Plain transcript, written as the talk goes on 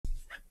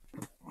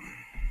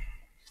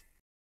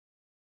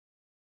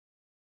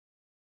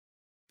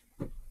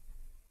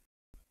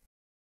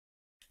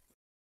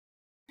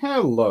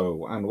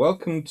Hello, and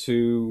welcome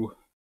to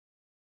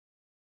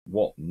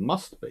what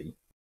must be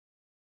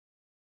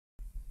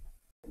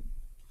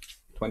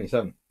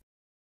 27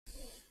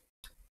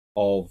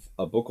 of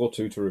a book or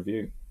two to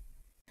review.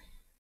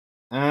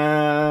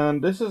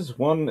 And this is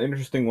one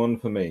interesting one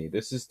for me.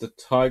 This is The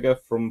Tiger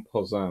from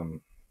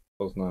Poznan.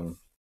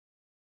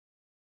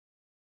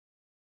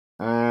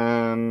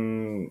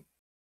 And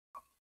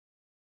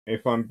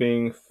if I'm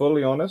being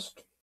fully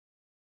honest,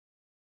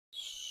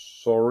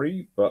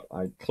 sorry, but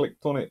I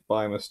clicked on it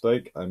by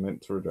mistake. I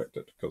meant to reject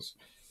it because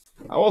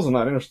I wasn't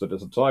that interested.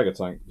 It's a tiger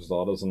tank for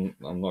starters, and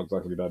I'm not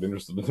exactly that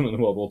interested in them in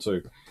World War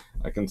II.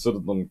 I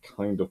considered them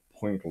kind of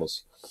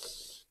pointless.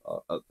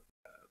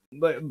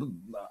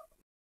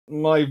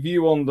 My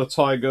view on the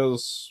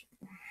tigers,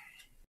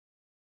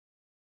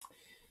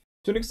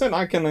 to an extent,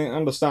 I can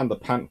understand the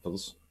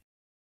panthers,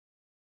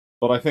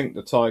 but I think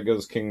the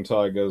tigers, king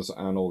tigers,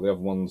 and all the other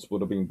ones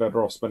would have been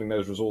better off spending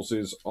those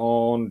resources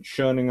on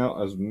churning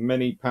out as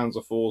many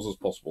Panzer IVs as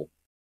possible,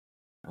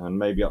 and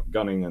maybe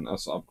upgunning and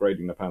us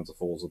upgrading the Panzer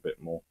IVs a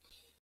bit more.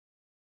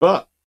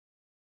 But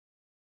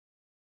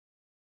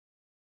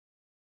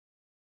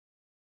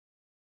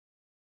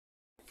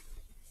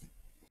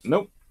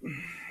nope.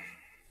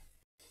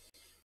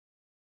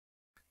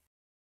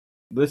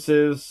 This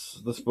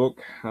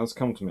book has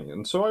come to me,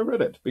 and so I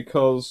read it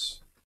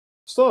because,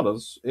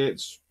 starters,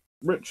 it's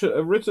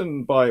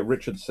written by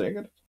Richard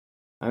Siegert,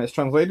 and it's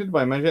translated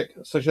by Maciek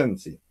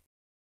Sajency.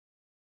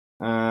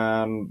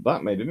 And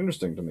that made it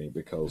interesting to me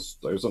because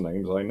those are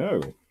names I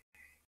know.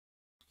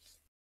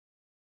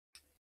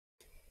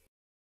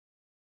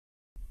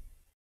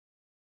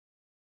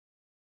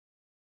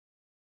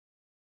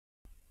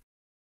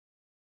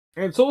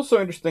 It's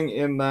also interesting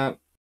in that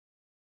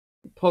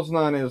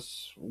Poznan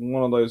is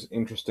one of those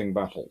interesting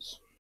battles.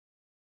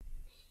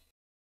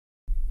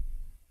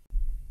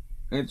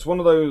 It's one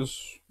of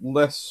those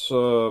less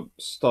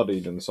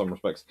studied in some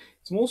respects.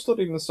 It's more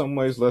studied in some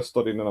ways, less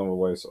studied in other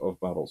ways of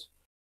battles.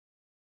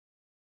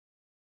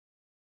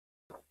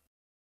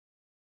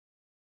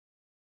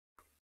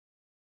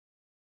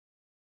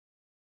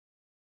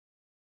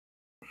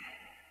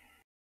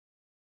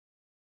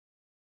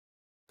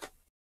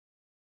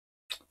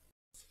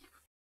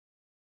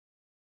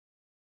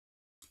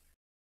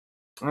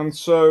 And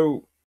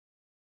so,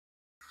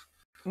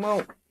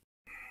 well,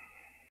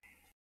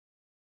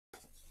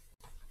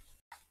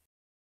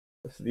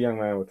 this is the young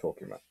man we're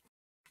talking about.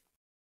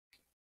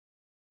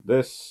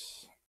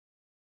 This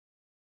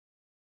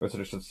is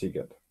Richard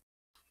Siegert,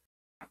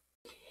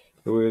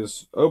 who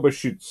is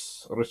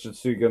Oberschütz Richard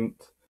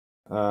Siegert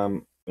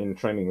in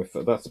training with.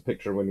 That's a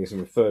picture when he's in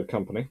the 3rd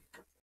Company,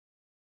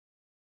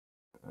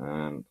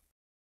 and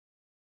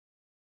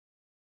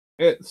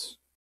it's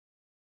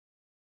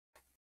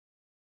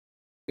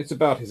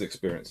about his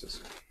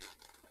experiences.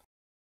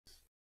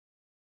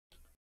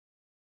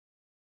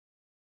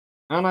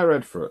 And I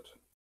read through it.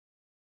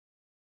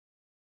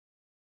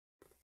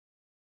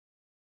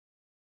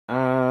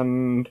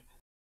 And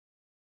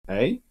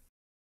I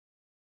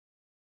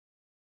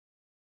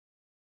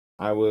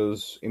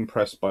was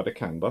impressed by the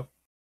candor.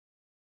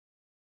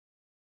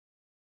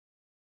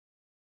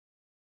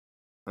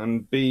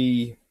 And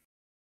B,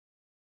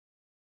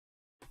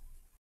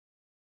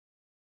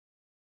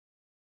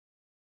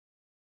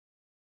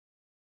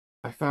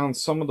 I found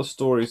some of the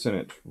stories in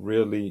it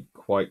really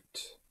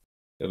quite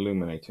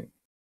illuminating.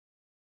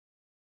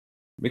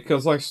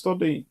 Because I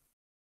study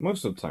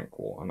most of tank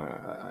war, and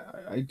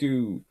I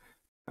do,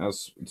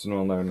 as it's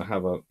well known,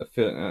 have an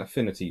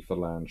affinity for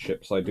land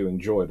ships. I do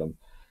enjoy them.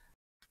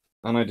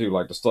 And I do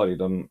like to study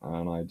them,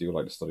 and I do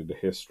like to study the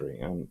history.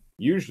 And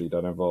usually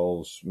that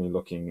involves me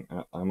looking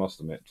at, I must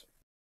admit,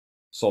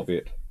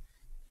 Soviet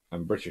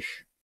and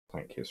British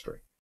tank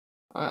history.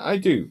 I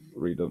do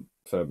read a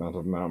fair amount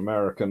of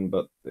American,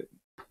 but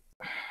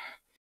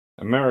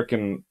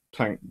American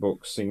tank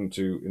books seem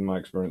to, in my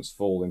experience,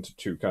 fall into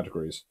 2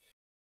 categories.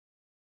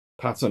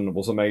 Patton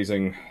was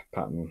amazing,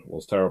 Patton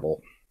was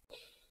terrible.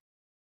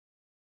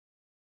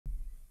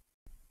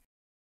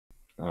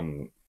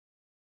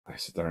 I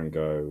sit there and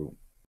go,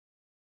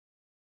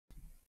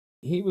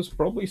 he was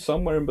probably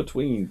somewhere in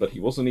between, but he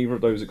wasn't either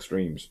of those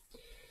extremes.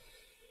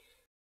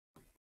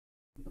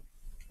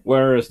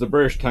 Whereas the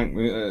British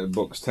tank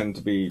books tend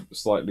to be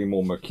slightly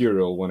more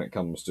mercurial when it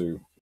comes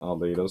to our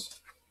leaders,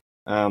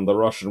 and the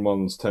Russian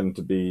ones tend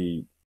to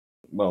be,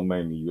 well,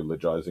 mainly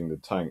eulogizing the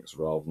tanks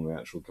rather than the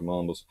actual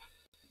commanders,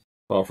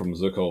 apart from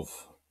Zhukov.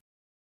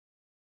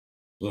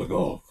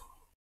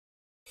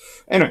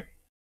 Anyway,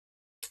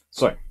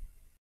 so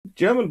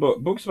German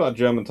books about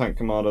German tank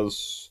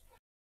commanders.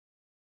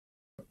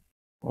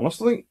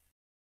 Honestly,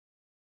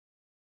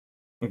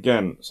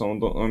 again,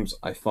 sometimes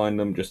I find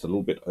them just a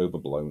little bit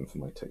overblown for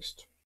my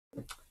taste.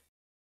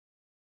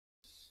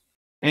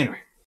 Anyway,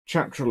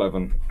 Chapter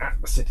 11,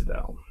 at the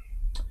Citadel.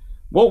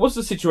 What was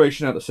the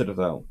situation at the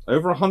Citadel?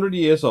 Over 100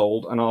 years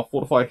old and our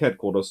fortified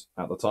headquarters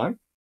at the time.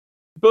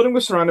 The building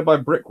was surrounded by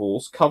brick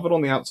walls covered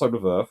on the outside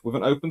with earth, with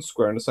an open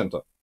square in the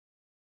centre.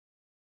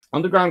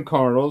 Underground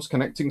corridors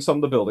connecting some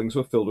of the buildings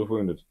were filled with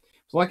wounded.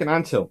 It was like an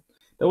anthill.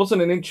 There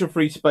wasn't an inch of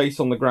free space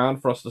on the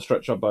ground for us to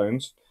stretch our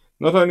bones.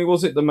 Not only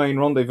was it the main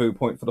rendezvous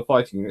point for the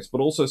fighting units, but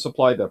also a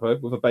supply depot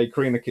with a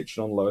bakery and a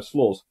kitchen on the lowest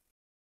floors.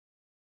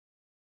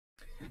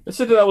 The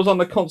citadel was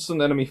under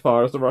constant enemy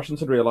fire, as the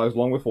Russians had realised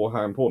long before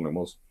how important it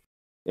was.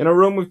 In a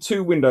room with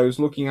 2 windows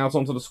looking out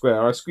onto the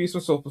square, I squeezed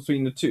myself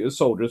between the 2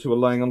 soldiers who were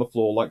laying on the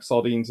floor like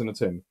sardines in a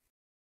tin.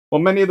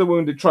 While many of the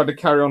wounded tried to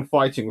carry on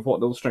fighting with what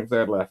little strength they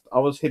had left,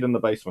 others hid in the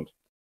basement.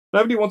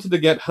 Nobody wanted to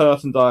get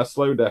hurt and die a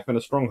slow death in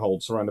a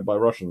stronghold surrounded by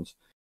Russians.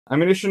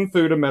 Ammunition,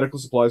 food, and medical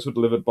supplies were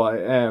delivered by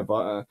air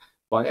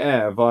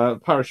via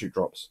parachute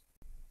drops.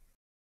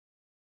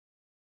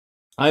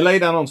 I lay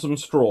down on some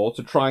straw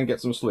to try and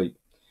get some sleep,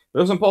 but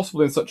it was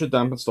impossible in such a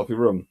damp and stuffy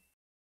room.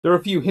 There were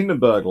a few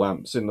Hindenburg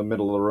lamps in the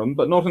middle of the room,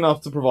 but not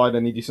enough to provide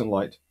any decent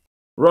light.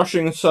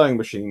 Russian sewing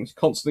machines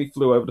constantly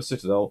flew over the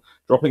citadel,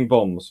 dropping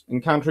bombs,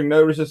 encountering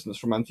no resistance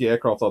from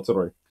anti-aircraft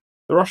artillery.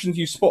 The Russians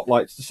used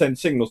spotlights to send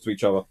signals to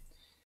each other,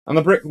 and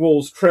the brick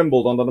walls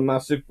trembled under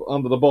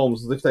the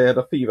bombs as if they had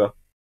a fever.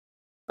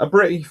 A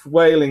brief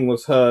wailing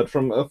was heard,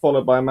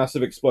 followed by a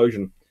massive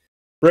explosion.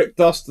 Brick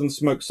dust and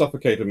smoke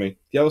suffocated me.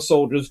 The other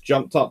soldiers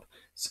jumped up,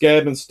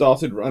 scared, and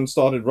started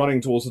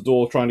running towards the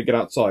door, trying to get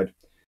outside.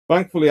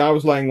 Thankfully, I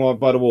was laying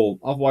by the wall,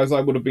 otherwise I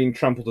would have been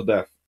trampled to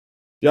death.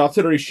 The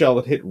artillery shell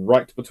had hit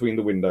right between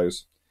the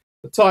windows.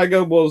 The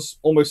Tiger was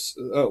almost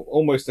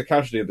a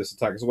casualty of this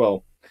attack as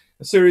well.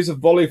 A series of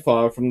volley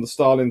fire from the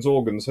Stalin's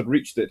organs had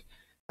reached it,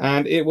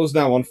 and it was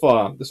now on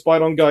fire.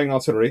 Despite ongoing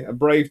artillery, a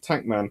brave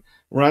tank man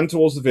ran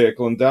towards the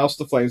vehicle and doused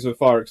the flames with a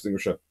fire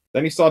extinguisher.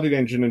 Then he started the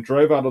engine and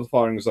drove out of the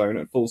firing zone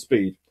at full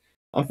speed.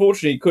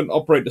 Unfortunately, he couldn't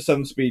operate the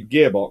 7-speed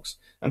gearbox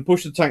and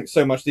push the tank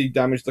so much that he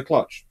damaged the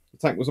clutch. The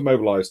tank was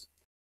immobilized.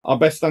 Our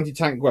best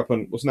anti-tank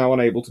weapon was now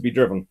unable to be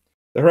driven.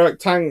 The heroic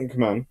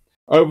tankman,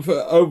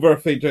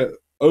 Oberfeiter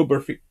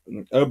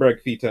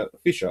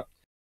Fischer,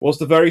 was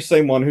the very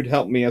same one who'd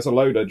helped me as a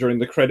loader during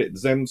the Credit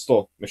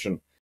Zemstvo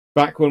mission,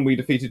 back when we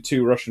defeated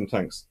 2 Russian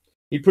tanks.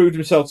 He proved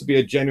himself to be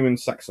a genuine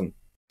Saxon.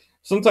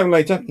 Sometime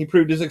later, he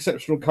proved his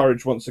exceptional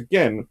courage once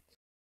again,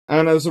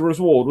 and as a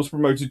reward was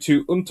promoted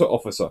to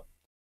Unterofficer.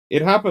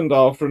 It happened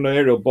after an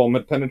aerial bomb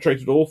had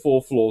penetrated all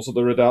 4 floors of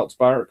the redoubt's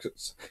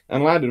barracks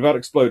and landed without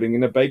exploding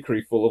in a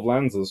bakery full of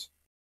Lancers.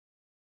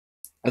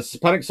 As the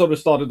panicked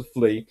soldiers started to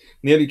flee,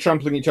 nearly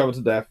trampling each other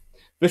to death,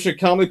 Fischer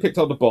calmly picked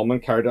up the bomb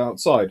and carried it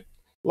outside.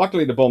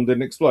 Luckily, the bomb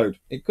didn't explode.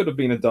 It could have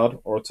been a dud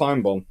or a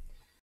time bomb.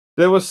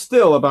 There were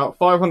still about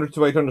 500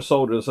 to 800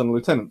 soldiers and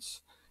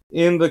lieutenants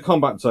in the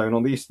combat zone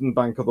on the eastern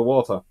bank of the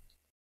water,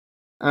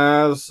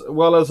 as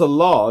well as a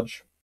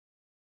large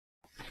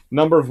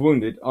number of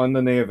wounded on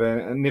the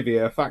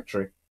Nivier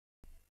factory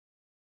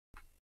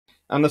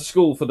and the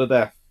school for the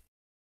deaf.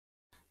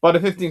 By the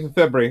 15th of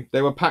February,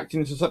 they were packed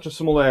into such a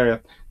small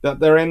area that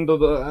their end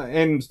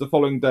the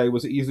following day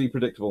was easily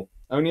predictable.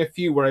 Only a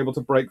few were able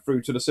to break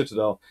through to the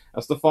citadel,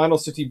 as the final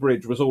city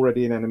bridge was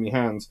already in enemy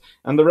hands,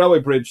 and the railway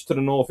bridge to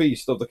the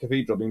northeast of the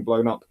cathedral being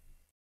blown up.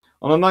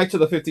 On the night of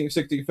the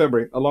 15th-16th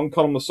February, a long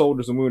column of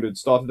soldiers and wounded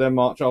started their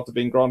march after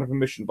being granted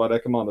permission by their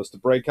commanders to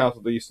break out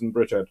of the eastern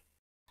bridgehead.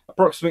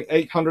 Approximately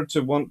 800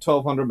 to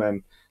 1,200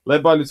 men,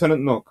 led by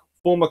Lieutenant Nook,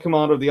 former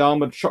commander of the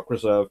Armoured Shock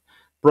Reserve,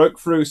 broke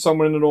through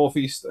somewhere in the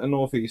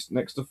northeast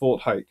next to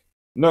Fort Hake.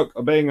 Nook,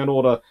 obeying an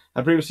order,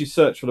 had previously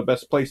searched for the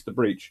best place to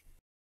breach.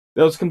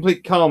 There was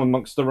complete calm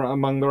among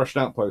the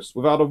Russian outposts.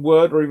 Without a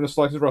word or even a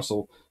slightest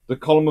rustle, the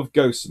column of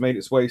ghosts made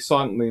its way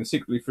silently and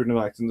secretly through the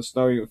night in the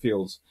snowy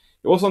fields.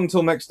 It wasn't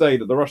until next day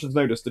that the Russians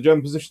noticed the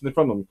German positions in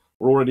front of them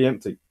were already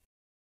empty.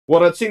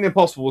 What had seemed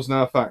impossible was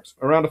now a fact.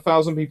 Around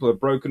 1,000 people had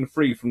broken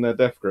free from their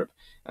death grip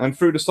and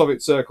through the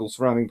Soviet circles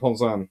surrounding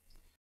Poznan.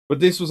 But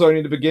this was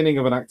only the beginning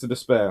of an act of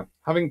despair.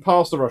 Having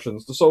passed the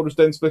Russians, the soldiers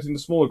then split into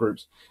smaller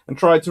groups and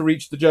tried to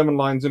reach the German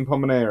lines in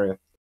Pomerania.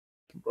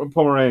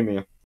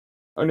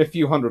 Only a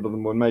few hundred of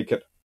them would make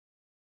it.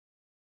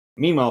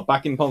 Meanwhile,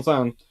 back in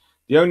Poznan,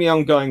 the only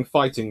ongoing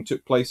fighting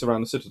took place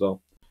around the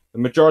citadel. The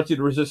majority of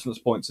the resistance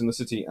points in the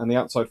city and the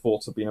outside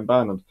forts have been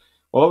abandoned,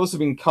 while others have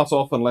been cut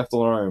off and left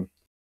on their own.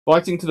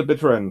 Fighting to the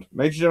bitter end,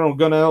 Major General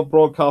Gunnell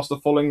broadcast the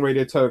following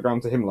radio telegram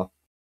to Himmler.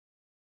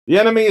 The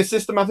enemy is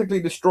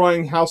systematically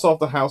destroying house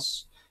after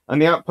house,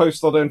 and the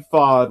outposts are then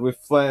fired with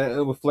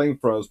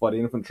flamethrowers by the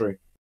infantry.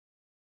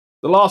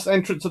 The last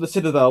entrance to the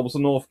citadel was the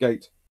north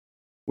gate.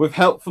 With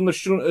help from the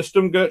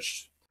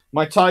Sturmgurts,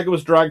 my Tiger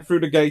was dragged through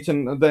the gate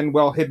and then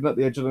well hidden at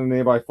the edge of the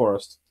nearby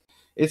forest.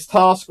 Its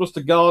task was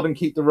to guard and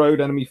keep the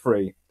road enemy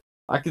free.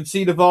 I could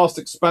see the vast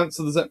expanse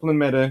of the Zeppelin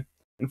meadow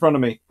in front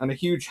of me and a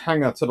huge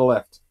hangar to the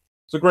left.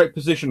 It was a great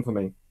position for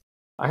me.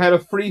 I had a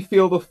free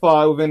field of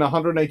fire within a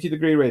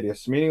 180-degree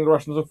radius, meaning the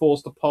Russians were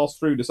forced to pass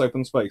through this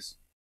open space.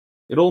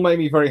 It all made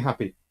me very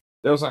happy.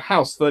 There was a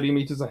house 30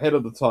 meters ahead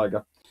of the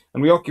Tiger,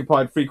 and we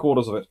occupied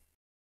 3/4 of it.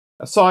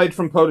 Aside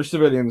from Polish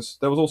civilians,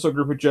 there was also a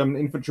group of German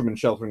infantrymen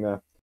sheltering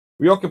there.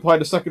 We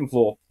occupied the second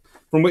floor,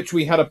 from which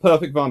we had a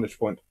perfect vantage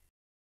point.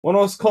 One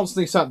of us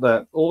constantly sat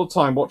there, all the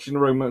time watching the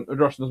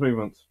Russians'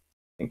 movements.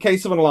 In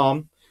case of an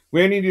alarm,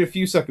 we only needed a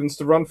few seconds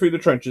to run through the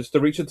trenches to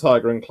reach the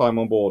Tiger and climb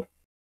on board.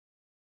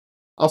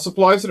 Our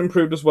supplies had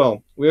improved as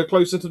well. We were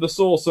closer to the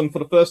source, and for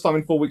the first time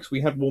in 4 weeks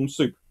we had warm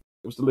soup.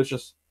 It was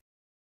delicious.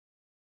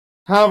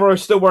 However, I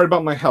was still worried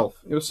about my health.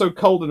 It was so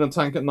cold in the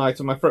tank at night,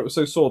 and my throat was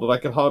so sore that I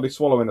could hardly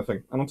swallow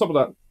anything. And on top of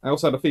that, I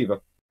also had a fever.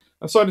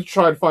 I decided to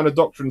try to find a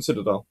doctor in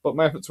Citadel, but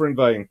my efforts were in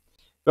vain.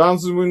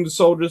 Thousands of wounded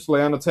soldiers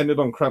lay unattended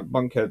on cramped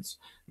bunkheads,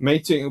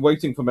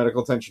 waiting for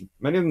medical attention.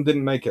 Many of them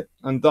didn't make it,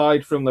 and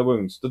died from their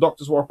wounds. The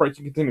doctors were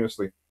operating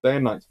continuously, day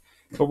and night,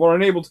 but were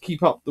unable to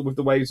keep up with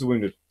the waves of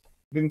wounded.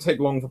 It didn't take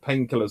long for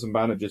painkillers and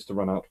bandages to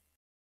run out.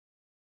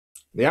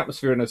 The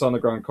atmosphere in its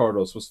underground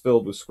corridors was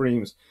filled with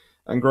screams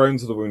and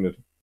groans of the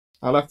wounded.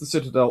 I left the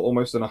Citadel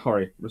almost in a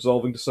hurry,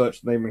 resolving to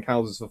search the neighbouring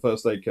houses for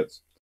first aid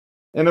kits.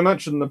 In a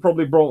mansion that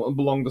probably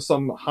belonged to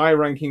some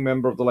high-ranking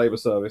member of the Labour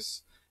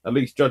Service, at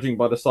least judging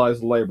by the size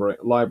of the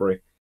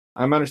library,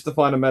 I managed to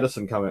find a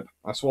medicine cabinet.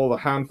 I swallowed a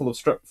handful of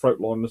strep throat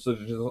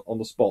lozenges on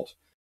the spot,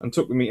 and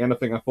took with me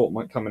anything I thought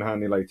might come in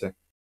handy later.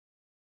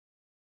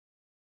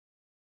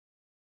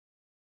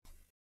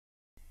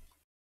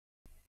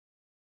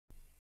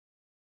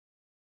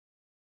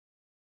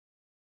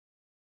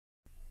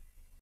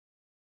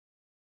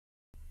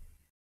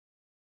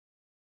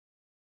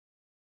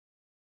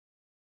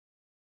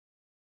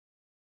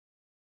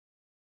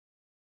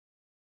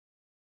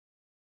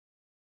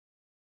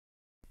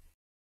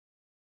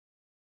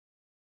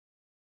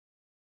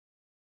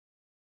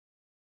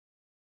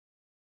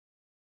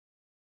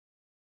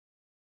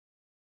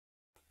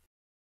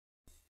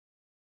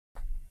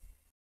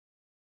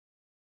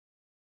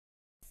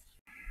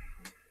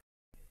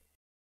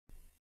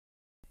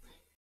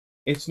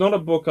 It's not a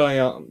book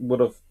I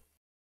would have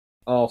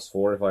asked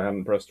for if I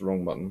hadn't pressed the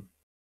wrong button,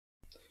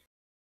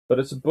 but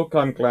it's a book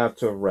I'm glad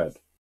to have read.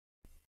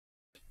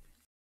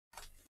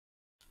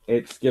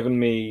 It's given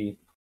me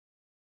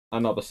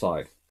another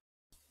side,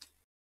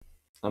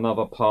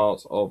 another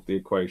part of the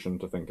equation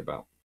to think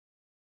about.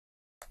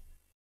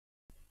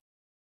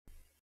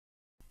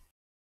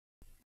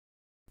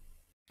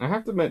 I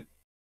have to admit,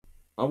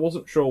 I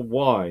wasn't sure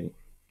why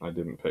I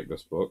didn't pick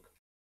this book.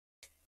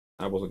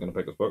 I wasn't going to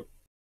pick this book.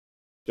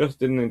 Just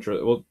didn't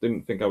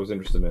think I was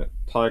interested in it.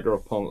 Tiger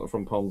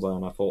from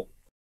Poznan, I thought.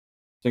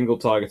 Single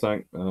Tiger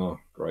tank. Oh,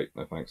 great.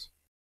 No thanks.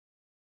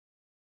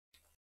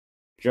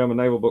 German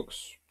naval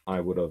books, I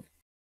would have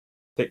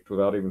picked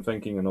without even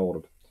thinking and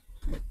ordered.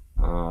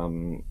 But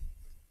I'm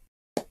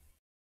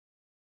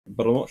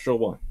not sure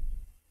why.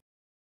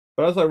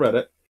 But as I read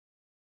it,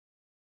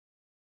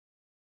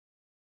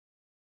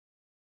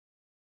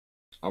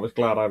 I was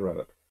glad I read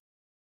it.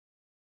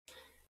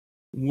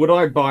 Would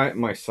I buy it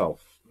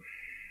myself?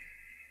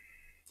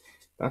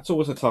 That's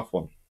always a tough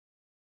one.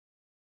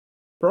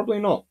 Probably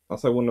not,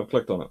 as I wouldn't have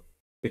clicked on it.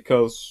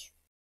 Because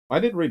I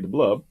did read the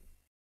blurb,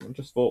 and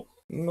just thought,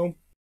 no.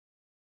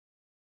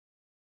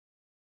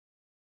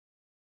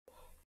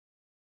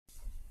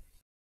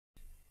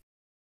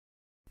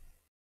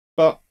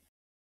 But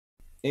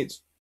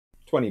it's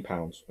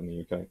 £20 in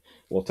the UK.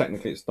 Well,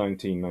 technically it's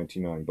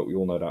 $19.99, but we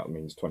all know that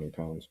means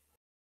 £20.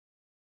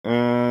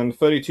 And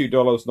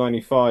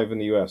 $32.95 in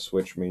the US,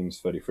 which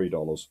means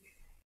 $33.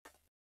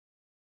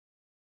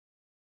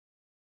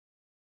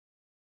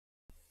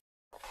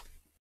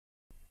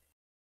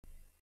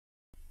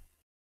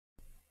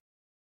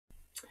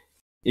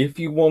 If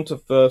you want a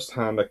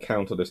first-hand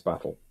account of this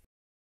battle,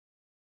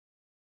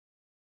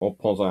 or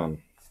Poznan,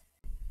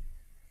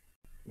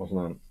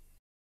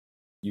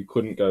 you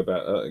couldn't go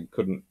better.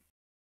 Couldn't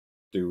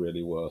do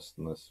really worse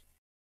than this.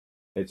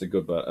 It's a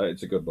good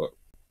book.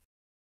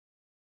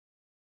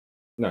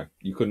 No,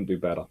 you couldn't do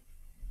better.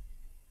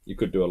 You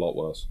could do a lot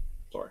worse.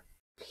 Sorry.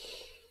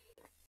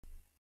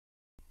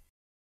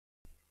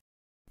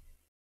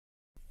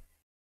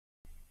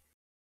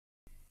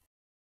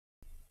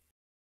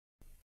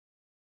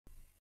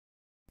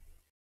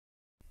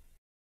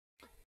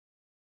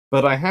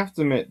 But I have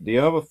to admit, the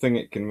other thing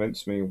it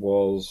convinced me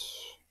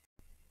was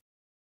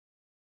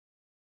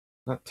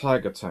that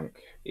Tiger tank.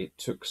 It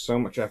took so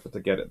much effort to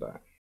get it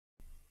there.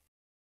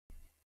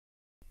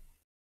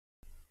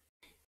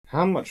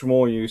 How much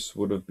more use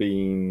would have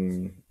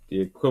been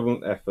the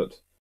equivalent effort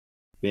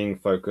being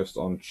focused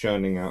on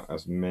churning out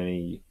as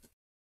many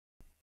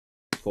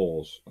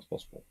fours as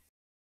possible?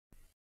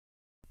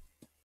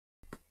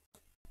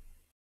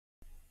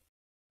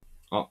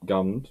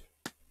 Outgunned.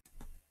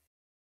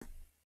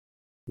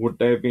 Would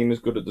they have been as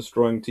good at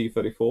destroying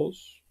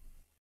T-34s?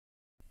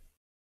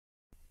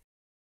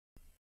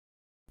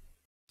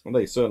 Well,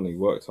 they certainly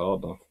worked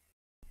hard enough.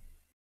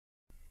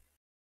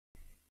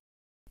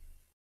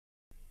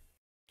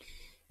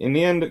 In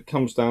the end, it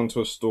comes down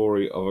to a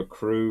story of a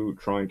crew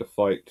trying to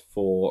fight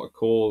for a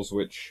cause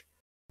which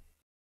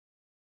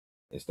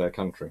is their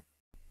country.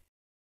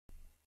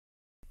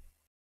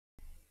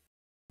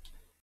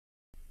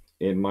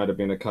 It might have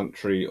been a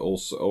country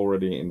also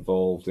already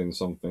involved in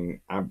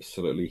something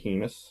absolutely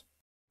heinous.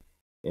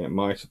 It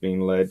might have been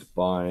led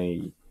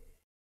by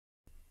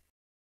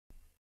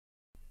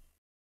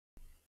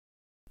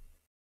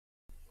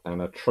an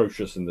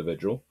atrocious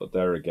individual, but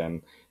there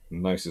again,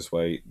 nicest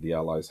way, the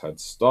Allies had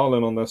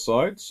Stalin on their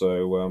side,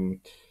 so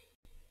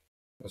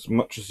As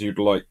much as you'd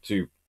like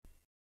to,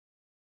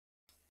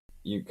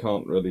 you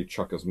can't really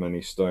chuck as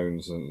many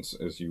stones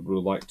as you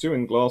would like to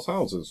in glass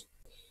houses.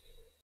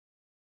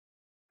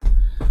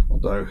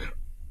 Although,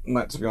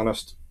 let's be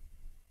honest,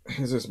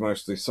 his is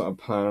mostly sort of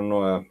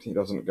paranoia. He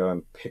doesn't go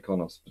and pick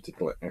on a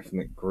particular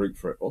ethnic group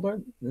for it.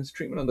 Although his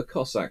treatment of the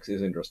Cossacks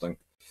is interesting.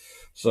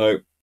 So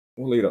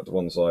we'll leave that to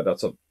one side.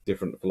 That's a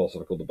different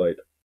philosophical debate.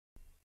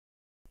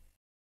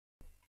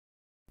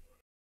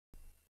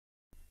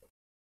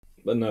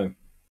 But no.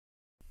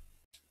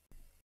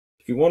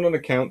 If you want an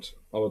account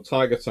of a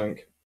Tiger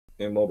tank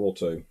in World War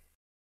II,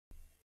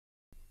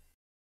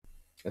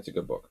 it's a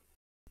good book.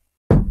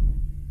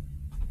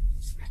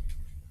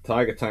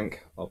 Tiger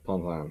Tank of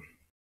Poznan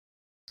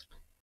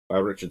by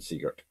Richard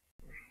Siegert.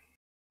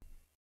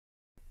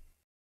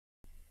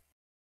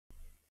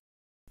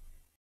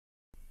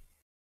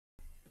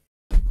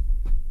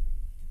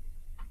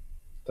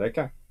 Take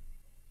care.